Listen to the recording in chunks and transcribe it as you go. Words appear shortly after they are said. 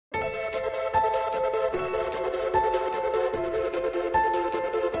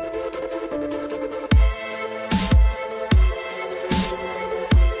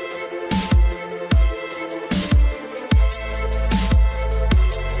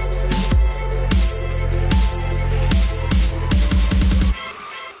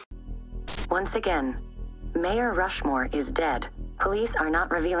Once again, Mayor Rushmore is dead. Police are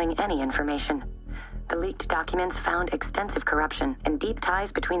not revealing any information. The leaked documents found extensive corruption and deep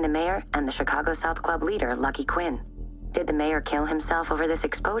ties between the mayor and the Chicago South Club leader, Lucky Quinn. Did the mayor kill himself over this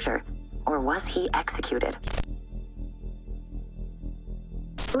exposure, or was he executed?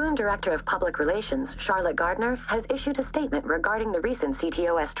 Bloom Director of Public Relations, Charlotte Gardner, has issued a statement regarding the recent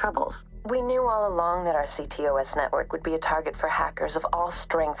CTOS troubles. We knew all along that our CTOS network would be a target for hackers of all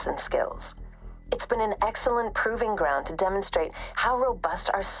strengths and skills. It's been an excellent proving ground to demonstrate how robust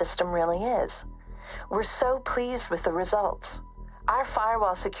our system really is. We're so pleased with the results. Our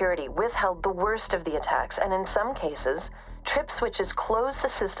firewall security withheld the worst of the attacks, and in some cases, trip switches closed the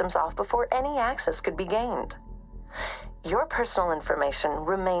systems off before any access could be gained. Your personal information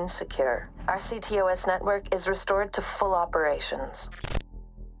remains secure. Our CTOS network is restored to full operations.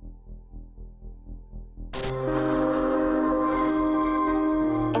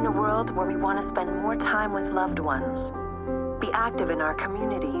 In a world where we want to spend more time with loved ones, be active in our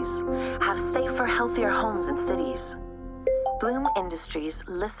communities, have safer, healthier homes and cities, Bloom Industries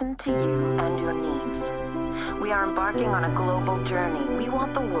listen to you and your needs. We are embarking on a global journey. We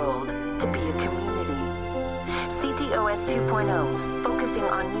want the world to be a community. CTOS 2.0, focusing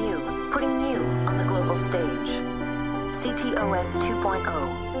on you, putting you on the global stage. CTOS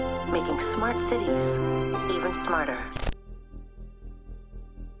 2.0, making smart cities even smarter.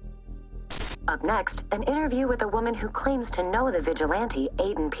 Up next, an interview with a woman who claims to know the vigilante,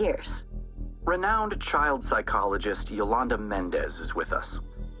 Aiden Pierce. Renowned child psychologist Yolanda Mendez is with us.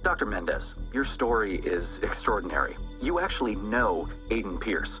 Dr. Mendez, your story is extraordinary. You actually know Aiden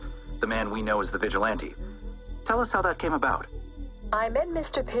Pierce, the man we know as the vigilante. Tell us how that came about. I met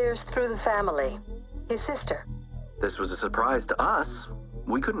Mr. Pierce through the family, his sister. This was a surprise to us.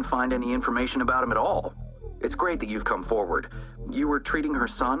 We couldn't find any information about him at all. It's great that you've come forward. You were treating her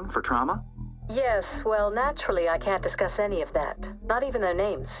son for trauma? Yes, well, naturally I can't discuss any of that. Not even their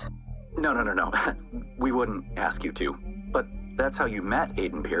names. No. We wouldn't ask you to. But that's how you met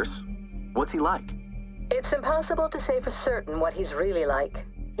Aiden Pierce. What's he like? It's impossible to say for certain what he's really like.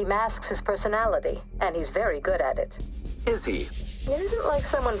 He masks his personality, and he's very good at it. Is he? It isn't like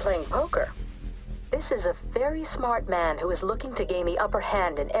someone playing poker. This is a very smart man who is looking to gain the upper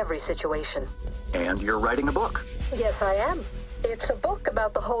hand in every situation. And you're writing a book. Yes, I am. It's a book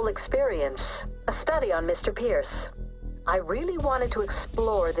about the whole experience, a study on Mr. Pierce. I really wanted to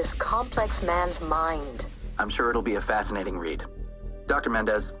explore this complex man's mind. I'm sure it'll be a fascinating read. Dr.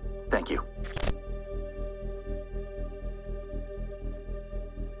 Mendez, thank you.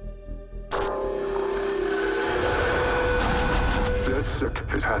 DedSec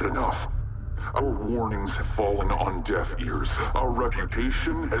has had enough. Our warnings have fallen on deaf ears. Our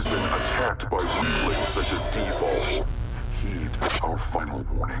reputation has been attacked by weaklings such as Default. Heed our final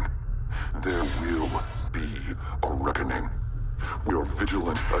warning. There will be a reckoning. We are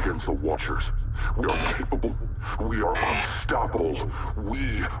vigilant against the Watchers. We are capable. We are unstoppable.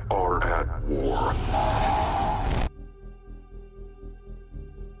 We are at war.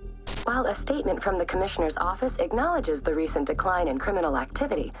 While a statement from the Commissioner's office acknowledges the recent decline in criminal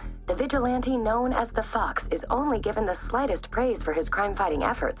activity, the vigilante known as the Fox is only given the slightest praise for his crime-fighting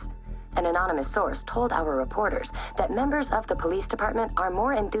efforts. An anonymous source told our reporters that members of the police department are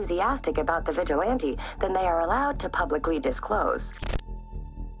more enthusiastic about the vigilante than they are allowed to publicly disclose.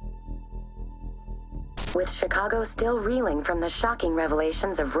 With Chicago still reeling from the shocking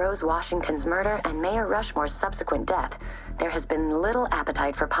revelations of Rose Washington's murder and Mayor Rushmore's subsequent death, there has been little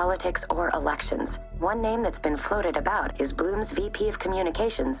appetite for politics or elections. One name that's been floated about is Bloom's VP of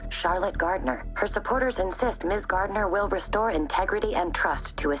Communications, Charlotte Gardner. Her supporters insist Ms. Gardner will restore integrity and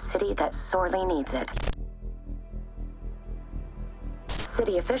trust to a city that sorely needs it.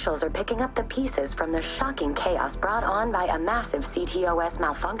 City officials are picking up the pieces from the shocking chaos brought on by a massive CTOS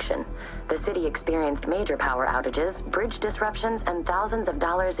malfunction. The city experienced major power outages, bridge disruptions, and thousands of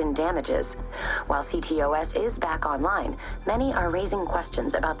dollars in damages. While CTOS is back online, many are raising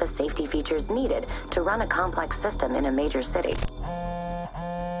questions about the safety features needed to run a complex system in a major city.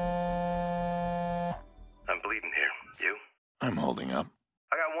 I'm bleeding here. You? I'm holding up.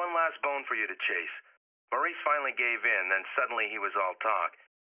 I got one last bone for you to chase. Maurice finally gave in, then suddenly he was all talk.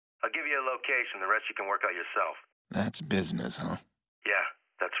 I'll give you a location, the rest you can work out yourself. That's business, huh? Yeah,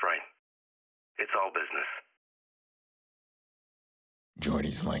 that's right. It's all business.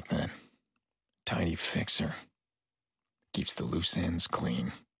 Jordy's like that. Tidy fixer. Keeps the loose ends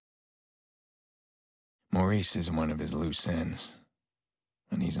clean. Maurice is one of his loose ends,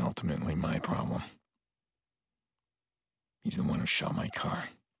 and he's ultimately my problem. He's the one who shot my car,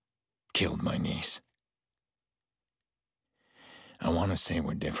 killed my niece. I want to say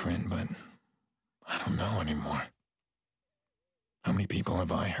we're different, but I don't know anymore. How many people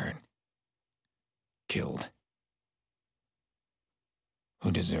have I hurt? Killed?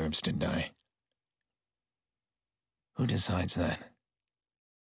 Who deserves to die? Who decides that?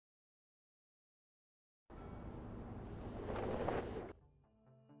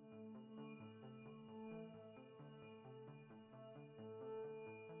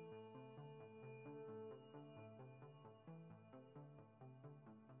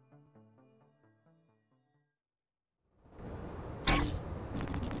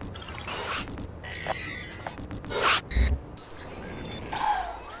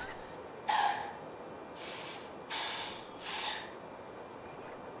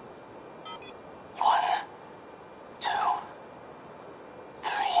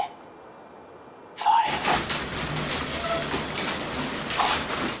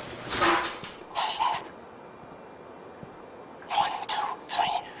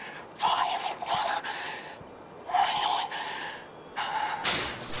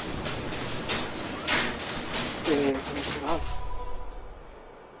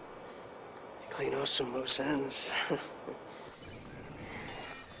 Clean off some loose ends.